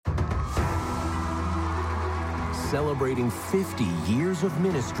celebrating 50 years of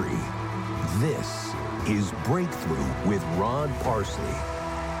ministry. This is Breakthrough with Rod Parsley.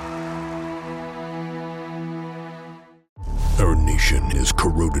 Our nation is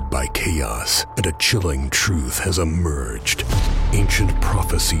corroded by chaos, and a chilling truth has emerged. Ancient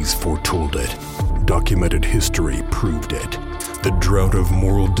prophecies foretold it. Documented history proved it. The drought of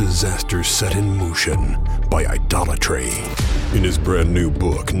moral disaster set in motion by idolatry. In his brand new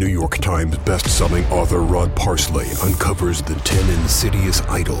book, New York Times best-selling author Rod Parsley uncovers the 10 insidious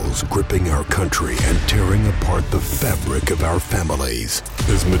idols gripping our country and tearing apart the fabric of our families.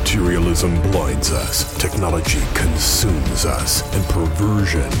 As materialism blinds us, technology consumes us, and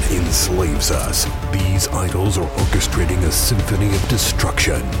perversion enslaves us, these idols are orchestrating a symphony of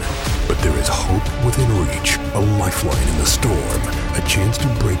destruction. But there is hope within reach, a lifeline in the storm, a chance to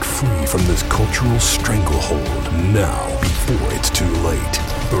break free from this cultural stranglehold now, before it's too late.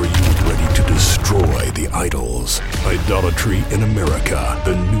 Are you ready to destroy the idols? Idolatry in America,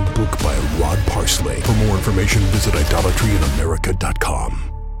 the new book by Rod Parsley. For more information, visit idolatryinamerica.com.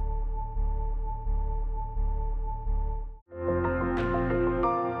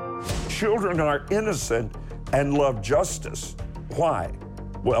 Children are innocent and love justice. Why?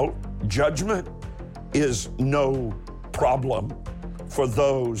 Well, judgment is no problem for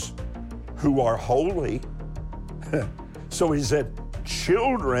those who are holy. So he said,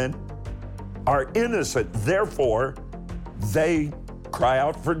 children are innocent, therefore they cry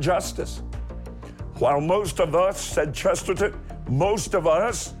out for justice. While most of us, said Chesterton, most of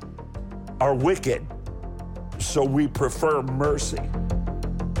us are wicked, so we prefer mercy.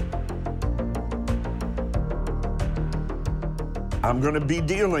 I'm going to be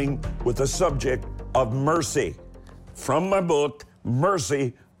dealing with the subject of mercy from my book,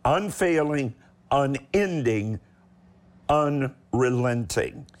 Mercy, Unfailing, Unending,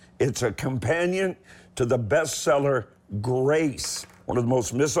 Unrelenting. It's a companion to the bestseller, Grace, one of the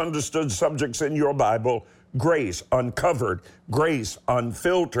most misunderstood subjects in your Bible, grace uncovered, grace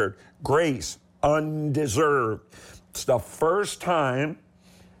unfiltered, grace undeserved. It's the first time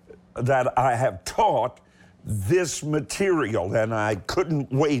that I have taught this material, and I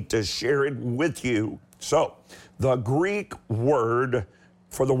couldn't wait to share it with you. So, the Greek word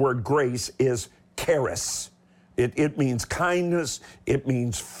for the word grace is charis. It means kindness, it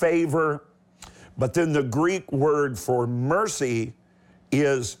means favor, but then the Greek word for mercy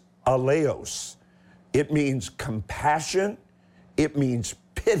is aleos. It means compassion, it means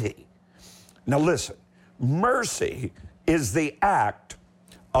pity. Now listen, mercy is the act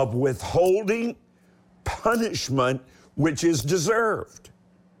of withholding punishment which is deserved.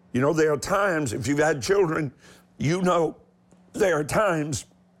 You know, there are times, if you've had children, you know there are times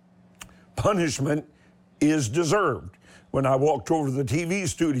punishment is deserved. When I walked over to the TV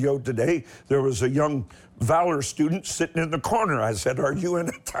studio today, there was a young Valor student sitting in the corner. I said, "Are you in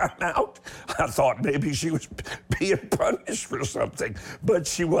a timeout?" I thought maybe she was being punished for something, but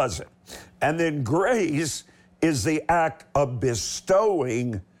she wasn't. And then grace is the act of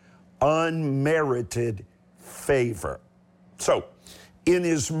bestowing unmerited favor. So, in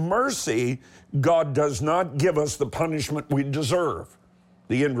his mercy, God does not give us the punishment we deserve.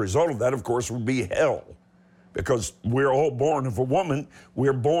 The end result of that, of course, would be hell, because we're all born of a woman.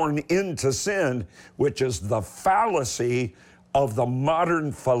 We're born into sin, which is the fallacy of the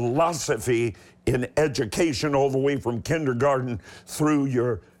modern philosophy in education, all the way from kindergarten through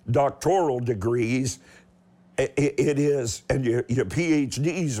your doctoral degrees. It is, and your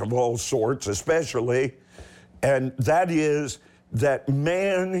PhDs of all sorts especially, and that is that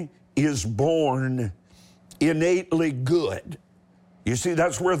man is born innately good. You see,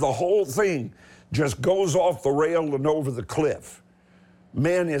 that's where the whole thing just goes off the rail and over the cliff.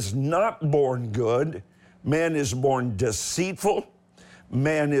 Man is not born good. Man is born deceitful.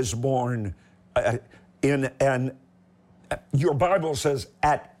 Man is born your Bible says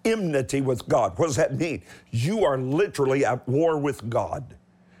at enmity with God. What does that mean? You are literally at war with God.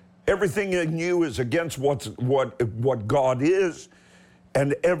 Everything in you is against what God is,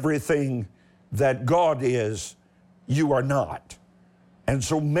 and everything that God is, you are not. And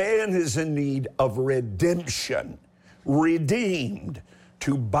so man is in need of redemption, redeemed,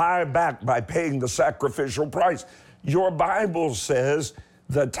 to buy back by paying the sacrificial price. Your Bible says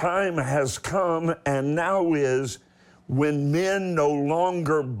the time has come and now is when men no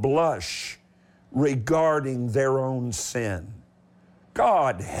longer blush regarding their own sin.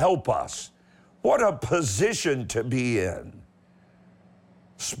 God help us. What a position to be in.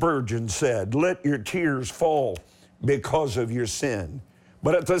 Spurgeon said, "Let your tears fall because of your sin.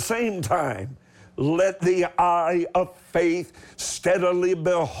 But at the same time, let the eye of faith steadily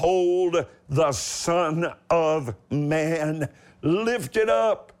behold the Son of Man lifted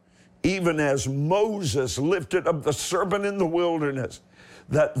up, even as Moses lifted up the serpent in the wilderness,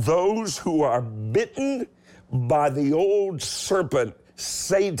 that those who are bitten by the old serpent,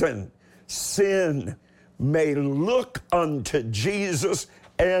 Satan, sin, may look unto Jesus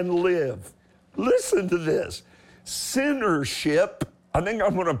and live. Listen to this. Sinnership, I think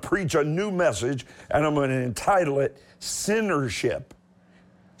I'm going to preach a new message, and I'm going to entitle it Sinnership.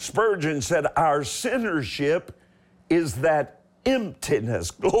 Spurgeon said, our sinnership is that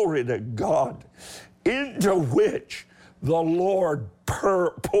emptiness, glory to God, into which the Lord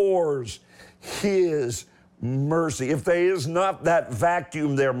pours his mercy. If there is not that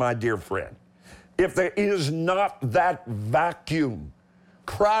vacuum there, my dear friend, if there is not that vacuum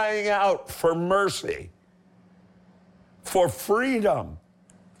crying out for mercy, for freedom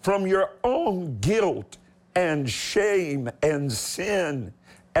from your own guilt and shame and sin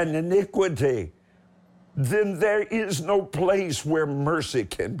and iniquity, then there is no place where mercy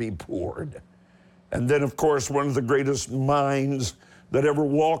can be poured. And then, of course, one of the greatest minds that ever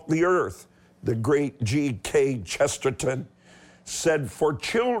walked the earth, the great G.K. Chesterton, said, for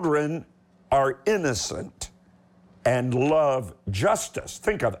children are innocent and love justice.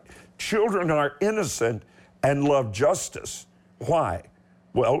 Think of it. Children are innocent and love justice. Why?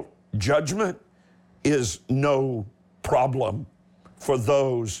 Well, judgment is no problem for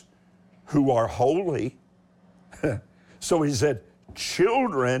those who are holy. So he said,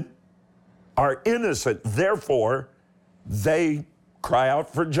 children are innocent, therefore they cry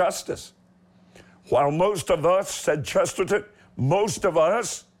out for justice. While most of us, said Chesterton, most of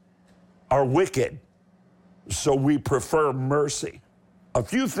us are wicked, so we prefer mercy. A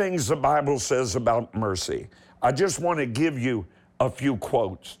few things the Bible says about mercy. I just want to give you a few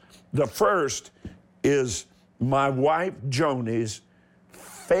quotes. The first is my wife Joni's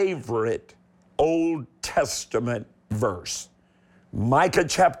favorite Old Testament verse, Micah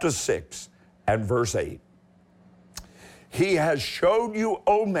chapter 6 and verse 8. He has showed you,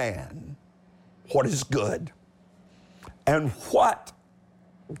 O man, what is good. And what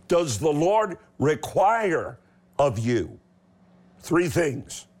does the Lord require of you? 3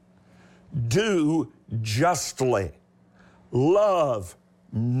 things. Do justly, love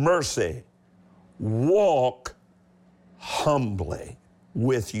mercy, walk humbly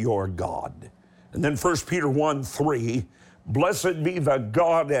with your God. And then 1 Peter 1:3, blessed be the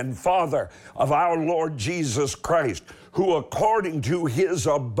God and Father of our Lord Jesus Christ, who according to his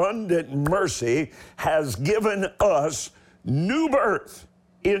abundant mercy has given us new birth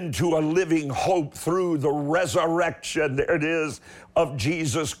into a living hope through the resurrection, there it is, of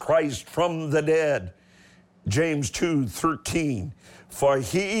Jesus Christ from the dead. James 2:13, for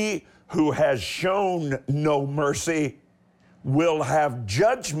he who has shown no mercy will have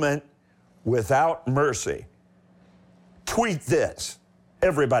judgment without mercy. Tweet this.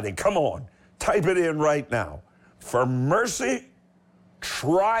 Everybody, come on, type it in right now. For mercy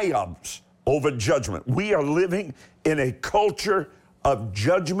triumphs over judgment. We are living in a culture of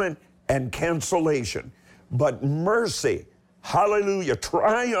judgment and cancellation. But mercy, hallelujah,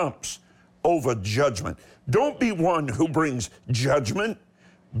 triumphs over judgment. Don't be one who brings judgment.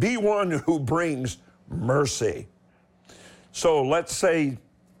 Be one who brings mercy. So let's say,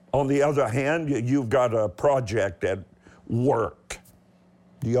 on the other hand, you've got a project at work.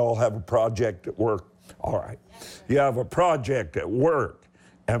 Do you all have a project at work? All right. You have a project at work,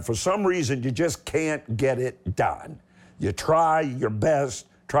 and for some reason, you just can't get it done. You try your best,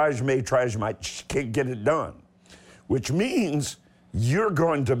 try as you might, just can't get it done, which means you're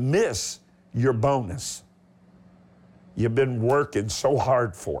going to miss your bonus. You've been working so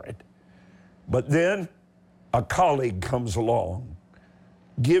hard for it. But then a colleague comes along,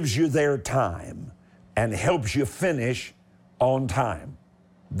 gives you their time, and helps you finish on time.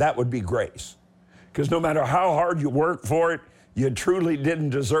 That would be grace. Because no matter how hard you work for it, you truly didn't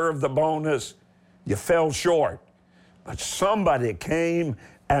deserve the bonus. You fell short. But somebody came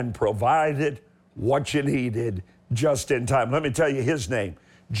and provided what you needed just in time. Let me tell you his name.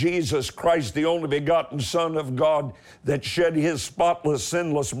 Jesus Christ, the only begotten Son of God, that shed his spotless,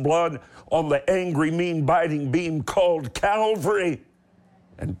 sinless blood on the angry, mean, biting beam called Calvary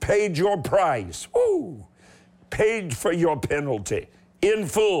and paid your price. Woo! Paid for your penalty in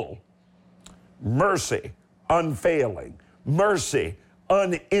full. Mercy unfailing. Mercy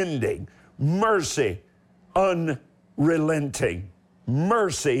unending. Mercy unrelenting.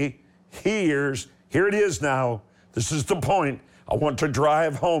 Mercy hears. Here it is now. This is the point I want to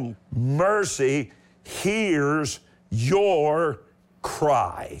drive home. Mercy hears your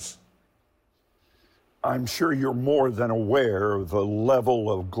cries. I'm sure you're more than aware of the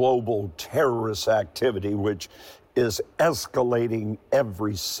level of global terrorist activity, which is escalating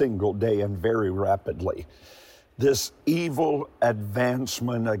every single day and very rapidly. This evil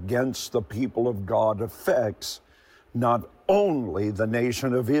advancement against the people of God affects not only the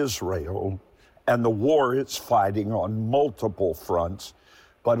nation of Israel and the war it's fighting on multiple fronts,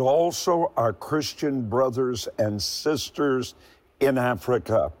 but also our Christian brothers and sisters in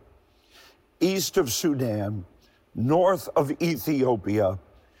Africa. East of Sudan, north of Ethiopia,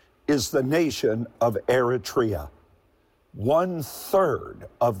 is the nation of Eritrea. 1/3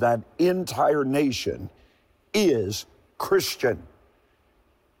 of that entire nation is Christian.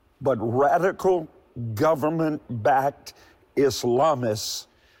 But radical government-backed Islamists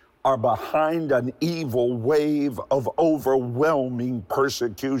are behind an evil wave of overwhelming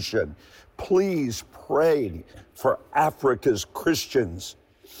persecution. Please pray for Africa's Christians.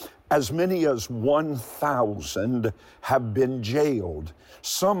 As many as 1,000 have been jailed,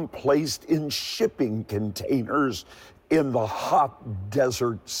 some placed in shipping containers in the hot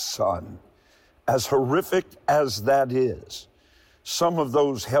desert sun. As horrific as that is, some of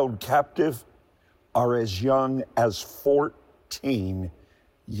those held captive are as young as 14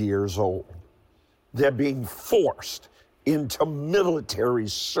 years old. They're being forced into military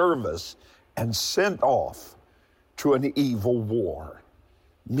service and sent off to an evil war.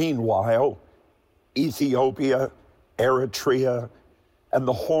 Meanwhile, Ethiopia, Eritrea, and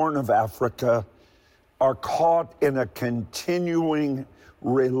the Horn of Africa are caught in a continuing,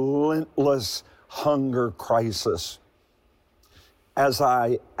 relentless hunger crisis. As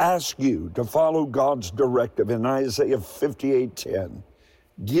I ask you to follow God's directive in Isaiah 58:10,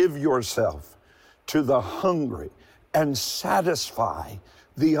 give yourself to the hungry and satisfy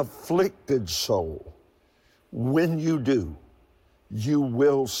the afflicted soul. When you do, you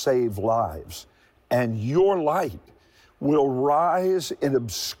will save lives, and your light will rise in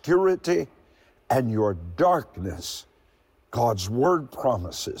obscurity, and your darkness, God's word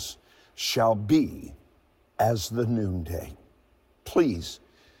promises, shall be as the noonday. Please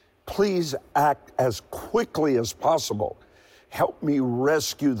act as quickly as possible. Help me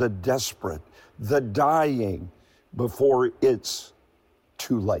rescue the desperate, the dying, before it's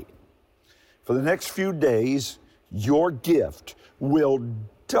too late. For the next few days, your gift will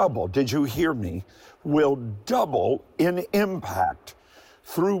double, did you hear me? Will double in impact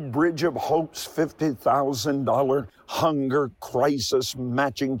through Bridge of Hope's $50,000 hunger crisis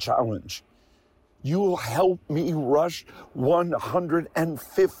matching challenge. You'll help me rush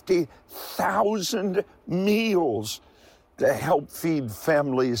 150,000 meals to help feed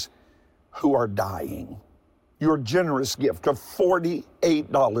families who are dying. Your generous gift of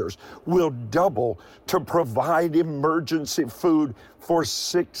 $48 will double to provide emergency food for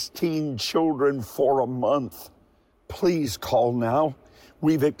 16 children for a month. Please call now.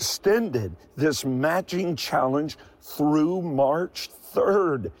 We've extended this matching challenge through March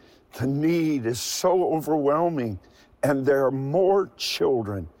 3rd. The need is so overwhelming, and there are more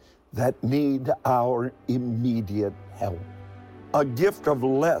children that need our immediate help. A gift of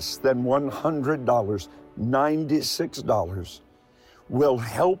less than $100, $96, will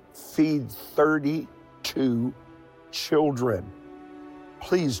help feed 32 children.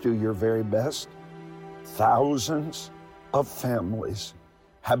 Please do your very best. Thousands of families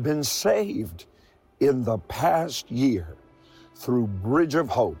have been saved in the past year through Bridge of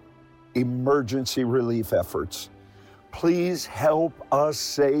Hope emergency relief efforts. Please help us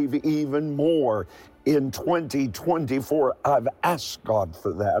save even more in 2024. I've asked God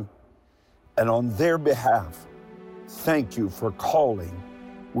for that. And on their behalf, thank you for calling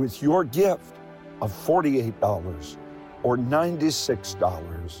with your gift of $48 or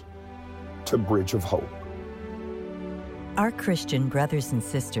 $96 to Bridge of Hope. Our Christian brothers and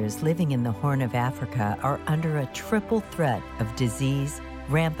sisters living in the Horn of Africa are under a triple threat of disease,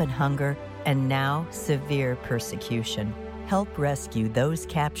 rampant hunger, and now severe persecution. Help rescue those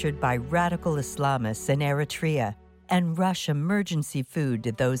captured by radical Islamists in Eritrea and rush emergency food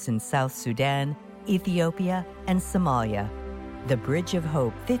to those in South Sudan, Ethiopia, and Somalia. The Bridge of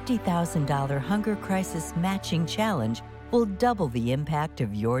Hope $50,000 Hunger Crisis Matching Challenge will double the impact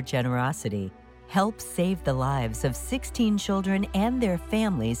of your generosity. Help save the lives of 16 children and their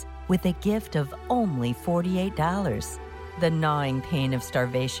families with a gift of only $48. The gnawing pain of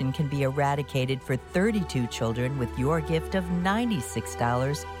starvation can be eradicated for 32 children with your gift of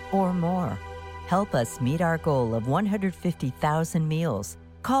 $96 or more. Help us meet our goal of 150,000 meals.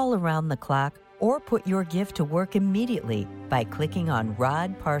 Call around the clock or put your gift to work immediately by clicking on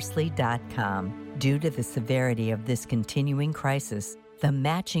rodparsley.com. Due to the severity of this continuing crisis, The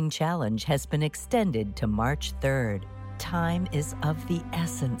matching challenge has been extended to March 3rd. Time is of the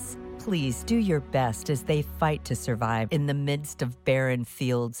essence. Please do your best as they fight to survive in the midst of barren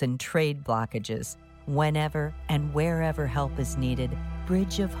fields and trade blockages. Whenever and wherever help is needed,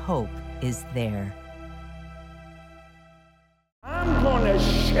 Bridge of Hope is there. I'm going to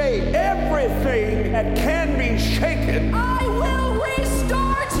shake everything that can be shaken. I will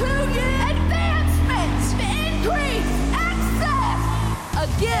restore to you advancements, increase, access. A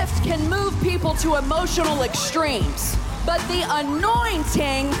gift can move people to emotional extremes, but the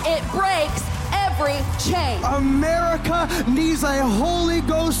anointing, it breaks every chain. America needs a Holy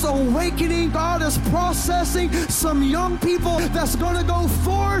Ghost awakening. God is processing some young people that's going to go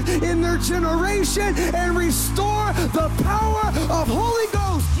forward in their generation and restore the power of Holy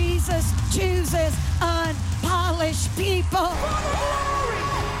Ghost. Jesus chooses unpolished people. For the glory,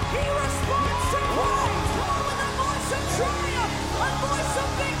 he responds to praise with a voice of triumph, a voice of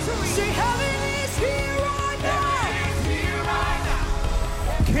victory. See, heaven is here right now.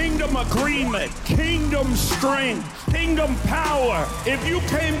 Kingdom agreement, kingdom strength, kingdom power. If you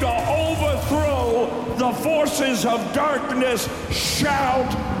came to overthrow the forces of darkness, shout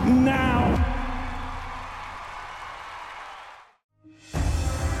now.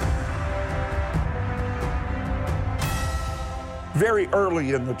 Very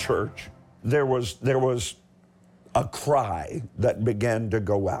early in the church, there was a cry that began to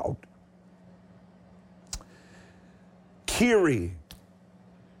go out. Kyrie,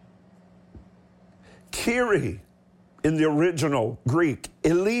 in the original Greek,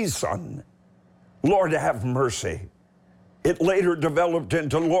 eleison, Lord have mercy. It later developed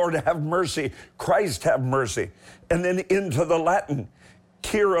into Lord have mercy, Christ have mercy, and then into the Latin,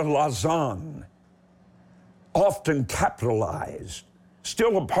 Kyrie eleison, often capitalized,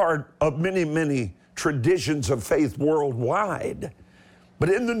 still a part of many, many traditions of faith worldwide. But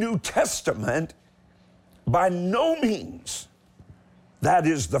in the New Testament, by no means, that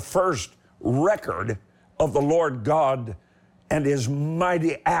is the first record of the Lord God and his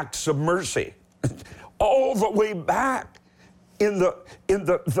mighty acts of mercy. All the way back in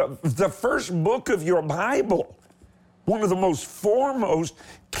the first book of your Bible, one of the most foremost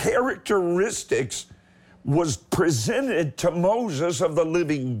characteristics was presented to Moses of the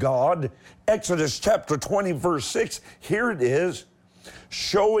living God. Exodus chapter 20, verse 6, here it is,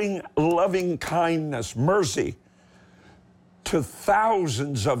 showing loving kindness, mercy, to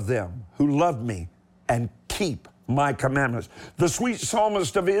thousands of them who love me and keep my commandments. The sweet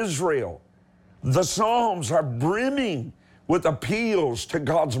psalmist of Israel, the Psalms are brimming with appeals to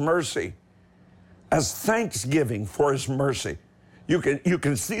God's mercy as thanksgiving for his mercy. You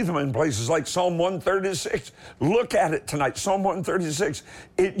can see them in places like Psalm 136. Look at it tonight, Psalm 136.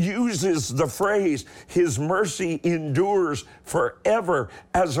 It uses the phrase, his mercy endures forever,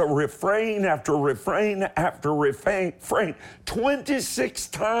 as a refrain after refrain after refrain. 26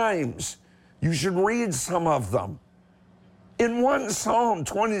 times. You should read some of them. In one psalm,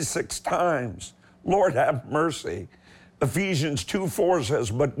 26 times. Lord, have mercy. Ephesians 2:4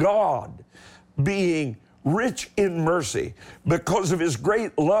 says, but God, being rich in mercy, because of his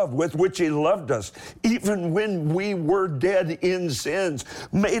great love with which he loved us, even when we were dead in sins,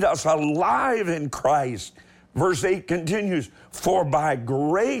 made us alive in Christ. Verse 8 continues, for by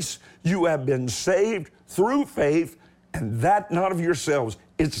grace you have been saved through faith, and that not of yourselves.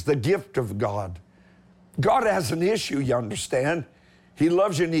 It's the gift of God. God has an issue, you understand. He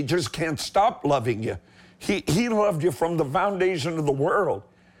loves you and he just can't stop loving you. He loved you from the foundation of the world.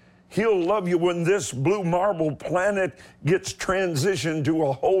 He'll love you when this blue marble planet gets transitioned to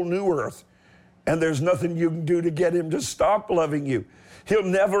a whole new earth. And there's nothing you can do to get him to stop loving you. He'll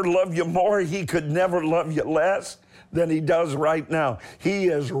never love you more. He could never love you less than he does right now. He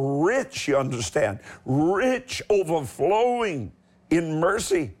is rich, you understand, rich, overflowing in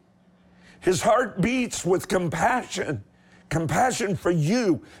mercy. His heart beats with compassion. Compassion for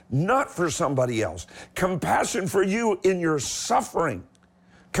you, not for somebody else. Compassion for you in your suffering.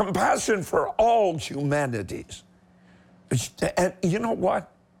 Compassion for all humanities. And you know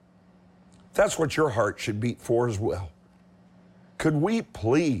what? That's what your heart should beat for as well. Could we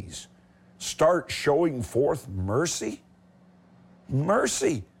please start showing forth mercy?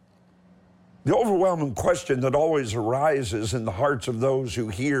 Mercy. The overwhelming question that always arises in the hearts of those who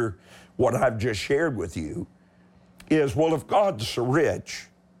hear what I've just shared with you is, well, if God's so rich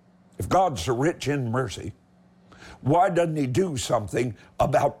in mercy, why doesn't he do something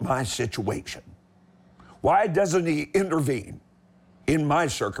about my situation? Why doesn't he intervene in my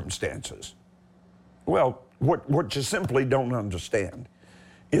circumstances? Well, what you simply don't understand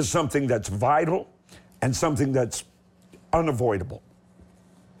is something that's vital and something that's unavoidable.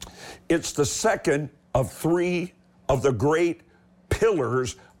 It's the second of three of the great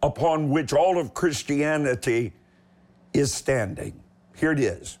pillars upon which all of Christianity is standing. Here it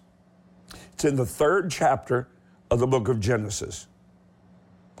is. It's in the 3rd chapter of the book of Genesis.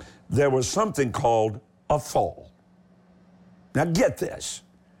 There was something called a fall. Now get this,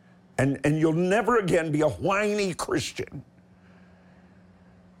 and you'll never again be a whiny Christian.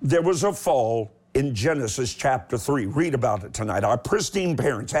 There was a fall in Genesis chapter 3. Read about it tonight. Our pristine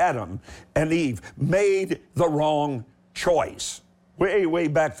parents, Adam and Eve, made the wrong choice. Way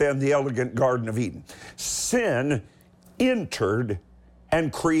back then, the elegant Garden of Eden. Sin entered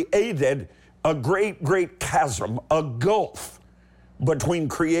and created a great chasm, a gulf between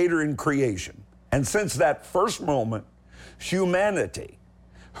creator and creation. And since that first moment, humanity,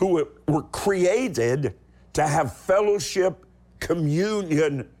 who were created to have fellowship,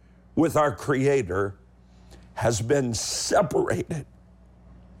 communion with our Creator, has been separated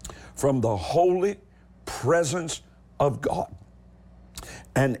from the holy presence of God.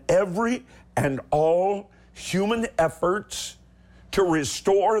 And every and all human efforts to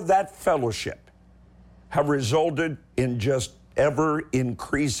restore that fellowship have resulted in just ever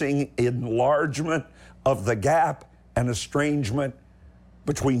increasing enlargement of the gap and estrangement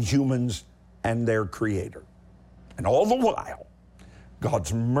between humans and their Creator. And all the while,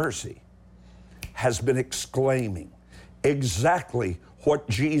 God's mercy has been exclaiming exactly what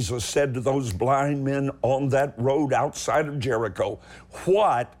Jesus said to those blind men on that road outside of Jericho.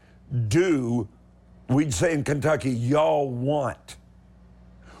 What do, we'd say in Kentucky, y'all want?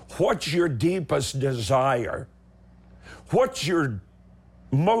 What's your deepest desire? What's your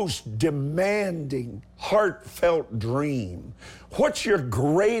most demanding, heartfelt dream? What's your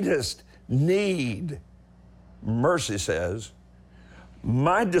greatest need? Mercy says,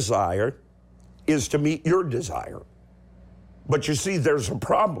 my desire is to meet your desire. But you see, there's a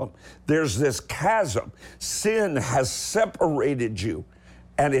problem. There's this chasm. Sin has separated you,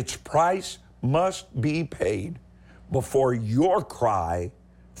 and its price must be paid before your cry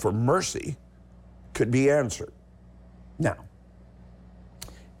for mercy could be answered. Now,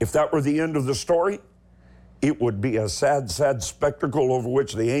 if that were the end of the story, it would be a sad spectacle over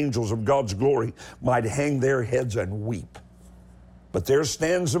which the angels of God's glory might hang their heads and weep. But there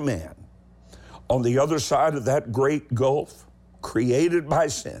stands a man on the other side of that great gulf, created by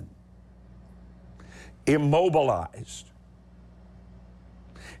sin, immobilized,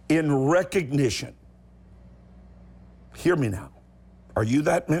 in recognition. Hear me now. Are you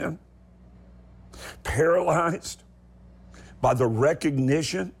that man? Paralyzed by the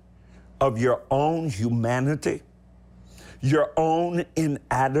recognition of your own humanity, your own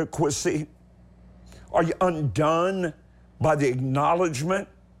inadequacy? Are you undone by the acknowledgement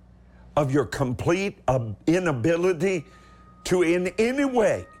of your complete inability to in any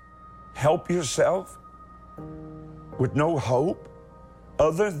way help yourself, with no hope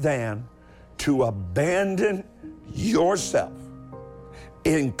other than to abandon yourself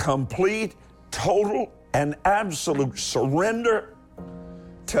in complete, total, and absolute surrender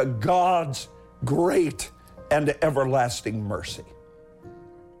to God's great and everlasting mercy?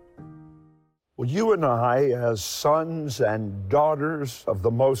 Well, you and I, as sons and daughters of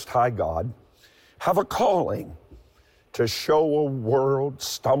the Most High God, have a calling to show a world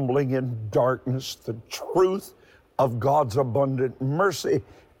stumbling in darkness the truth of God's abundant mercy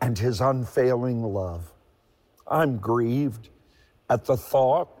and His unfailing love. I'm grieved at the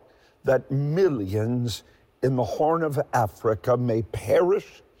thought that millions in the Horn of Africa may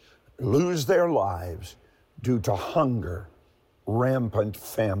perish, lose their lives due to hunger, rampant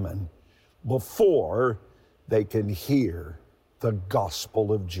famine, before they can hear the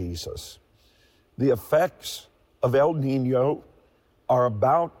gospel of Jesus. The effects of El Nino are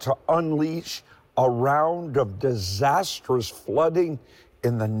about to unleash a round of disastrous flooding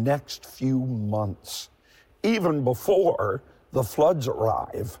in the next few months. Even before the floods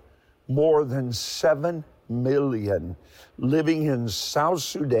arrive, more than 7 million living in South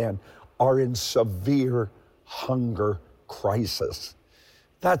Sudan are in severe hunger crisis.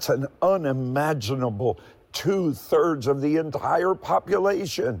 That's an unimaginable 2/3 of the entire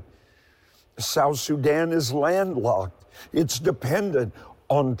population. South Sudan is landlocked. It's dependent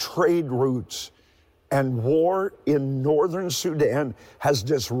on trade routes, and war in northern Sudan has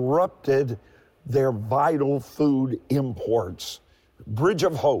disrupted their vital food imports. Bridge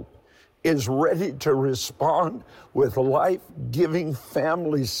of Hope is ready to respond with life-giving,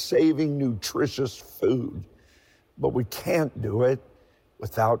 family-saving, nutritious food. But we can't do it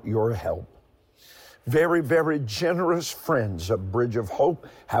without your help. Very, very generous friends of Bridge of Hope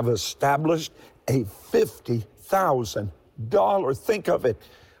have established a $50,000, think of it,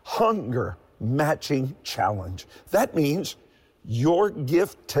 Hunger Matching Challenge. That means your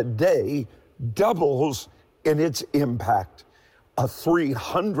gift today doubles in its impact. A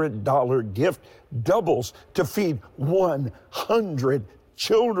 $300 gift doubles to feed 100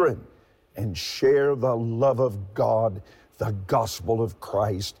 children and share the love of God, the gospel of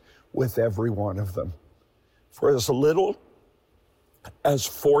Christ, with every one of them. For as little as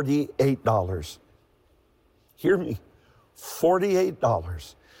 $48, hear me,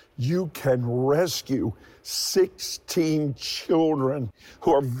 $48, you can rescue 16 children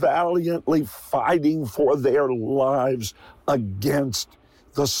who are valiantly fighting for their lives against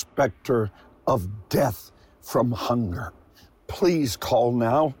the specter of death from hunger. Please call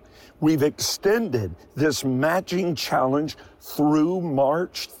now. We've extended this matching challenge through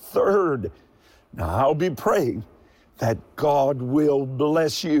March 3rd. Now, I'll be praying that God will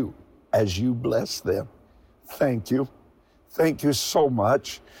bless you as you bless them. Thank you. Thank you so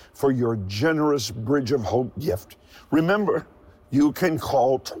much for your generous Bridge of Hope gift. Remember, you can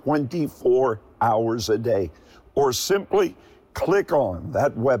call 24 hours a day or simply click on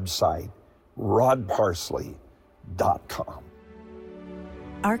that website, rodparsley.com.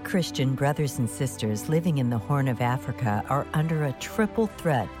 Our Christian brothers and sisters living in the Horn of Africa are under a triple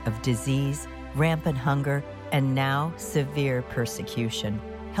threat of disease, rampant hunger, and now severe persecution.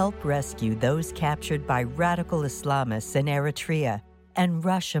 Help rescue those captured by radical Islamists in Eritrea and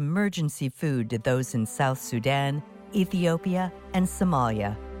rush emergency food to those in South Sudan, Ethiopia, and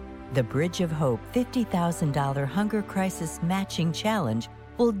Somalia. The Bridge of Hope $50,000 Hunger Crisis Matching Challenge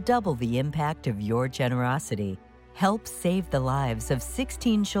will double the impact of your generosity. Help save the lives of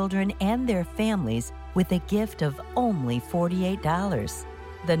 16 children and their families with a gift of only $48.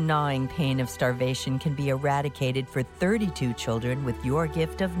 The gnawing pain of starvation can be eradicated for 32 children with your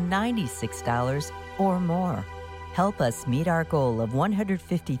gift of $96 or more. Help us meet our goal of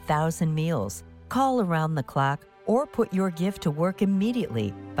 150,000 meals. Call around the clock or put your gift to work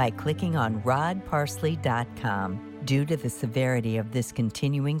immediately by clicking on rodparsley.com. Due to the severity of this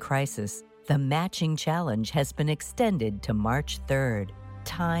continuing crisis, the matching challenge has been extended to March 3rd.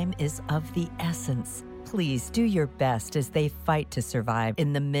 Time is of the essence. Please do your best as they fight to survive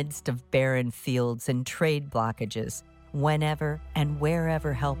in the midst of barren fields and trade blockages. Whenever and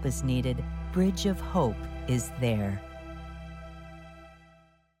wherever help is needed, Bridge of Hope is there.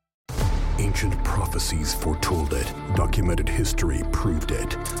 Ancient prophecies foretold it. Documented history proved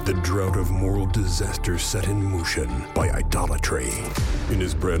it. The drought of moral disaster set in motion by idolatry. In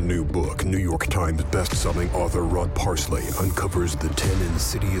his brand new book, New York Times best-selling author Rod Parsley uncovers the 10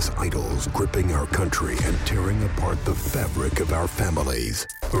 insidious idols gripping our country and tearing apart the fabric of our families.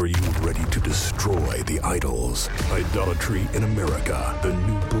 Are you ready to destroy the idols? Idolatry in America, the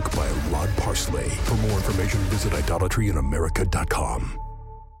new book by Rod Parsley. For more information, visit idolatrynamerica.com.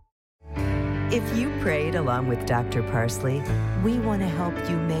 If you prayed along with Dr. Parsley, we want to help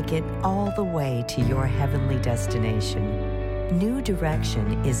you make it all the way to your heavenly destination. New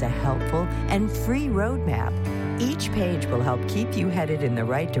Direction is a helpful and free roadmap. Each page will help keep you headed in the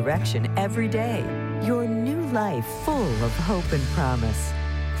right direction every day. Your new life full of hope and promise.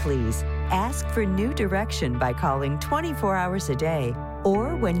 Please ask for New Direction by calling 24 hours a day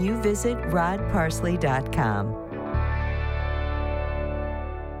or when you visit rodparsley.com.